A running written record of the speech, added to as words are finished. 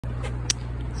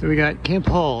So we got Kemp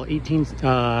Hall, in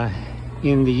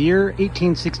the year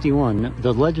 1861,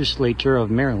 the legislature of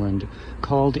Maryland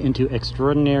called into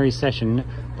extraordinary session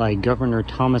by Governor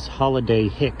Thomas Holliday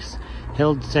Hicks,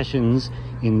 held sessions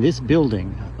in this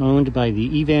building owned by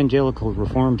the Evangelical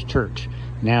Reformed Church,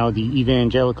 now the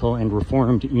Evangelical and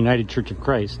Reformed United Church of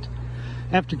Christ.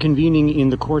 After convening in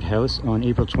the courthouse on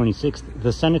April 26th,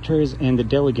 the senators and the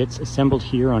delegates assembled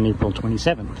here on April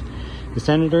 27th. The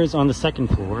senators on the second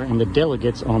floor and the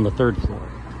delegates on the third floor.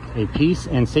 A peace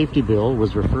and safety bill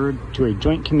was referred to a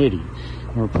joint committee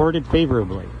and reported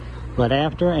favorably, but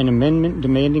after an amendment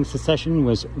demanding secession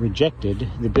was rejected,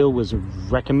 the bill was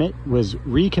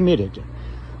recommitted.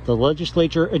 The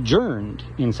legislature adjourned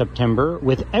in September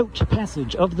without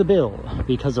passage of the bill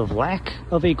because of lack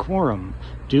of a quorum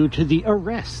due to the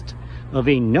arrest of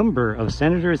a number of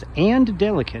senators and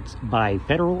delegates by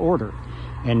federal order,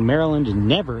 and Maryland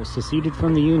never seceded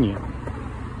from the Union.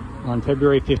 On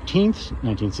February 15th,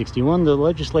 1961, the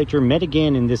legislature met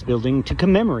again in this building to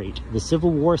commemorate the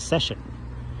Civil War session.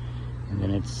 And then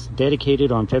it's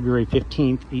dedicated on February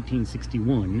 15th,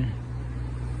 1861,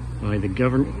 by the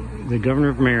Governor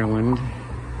of Maryland,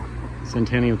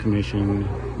 Centennial Commission.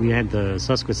 We had the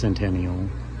Sesquicentennial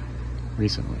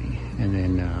recently, and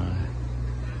then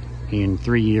in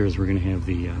 3 years we're going to have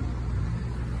the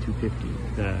 250,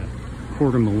 the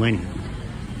quarter millennium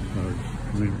of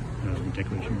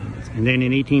Declaration of Independence.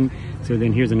 And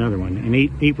then here's another one. In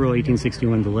April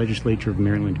 1861, the legislature of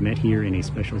Maryland met here in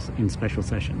special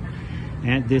session.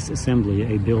 At this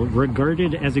assembly, a bill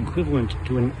regarded as equivalent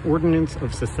to an ordinance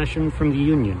of secession from the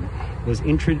Union was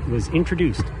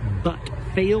introduced, but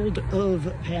failed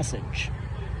of passage.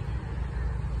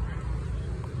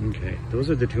 Okay, those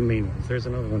are the two main ones. There's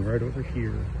another one right over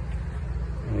here,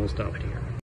 and we'll stop it here.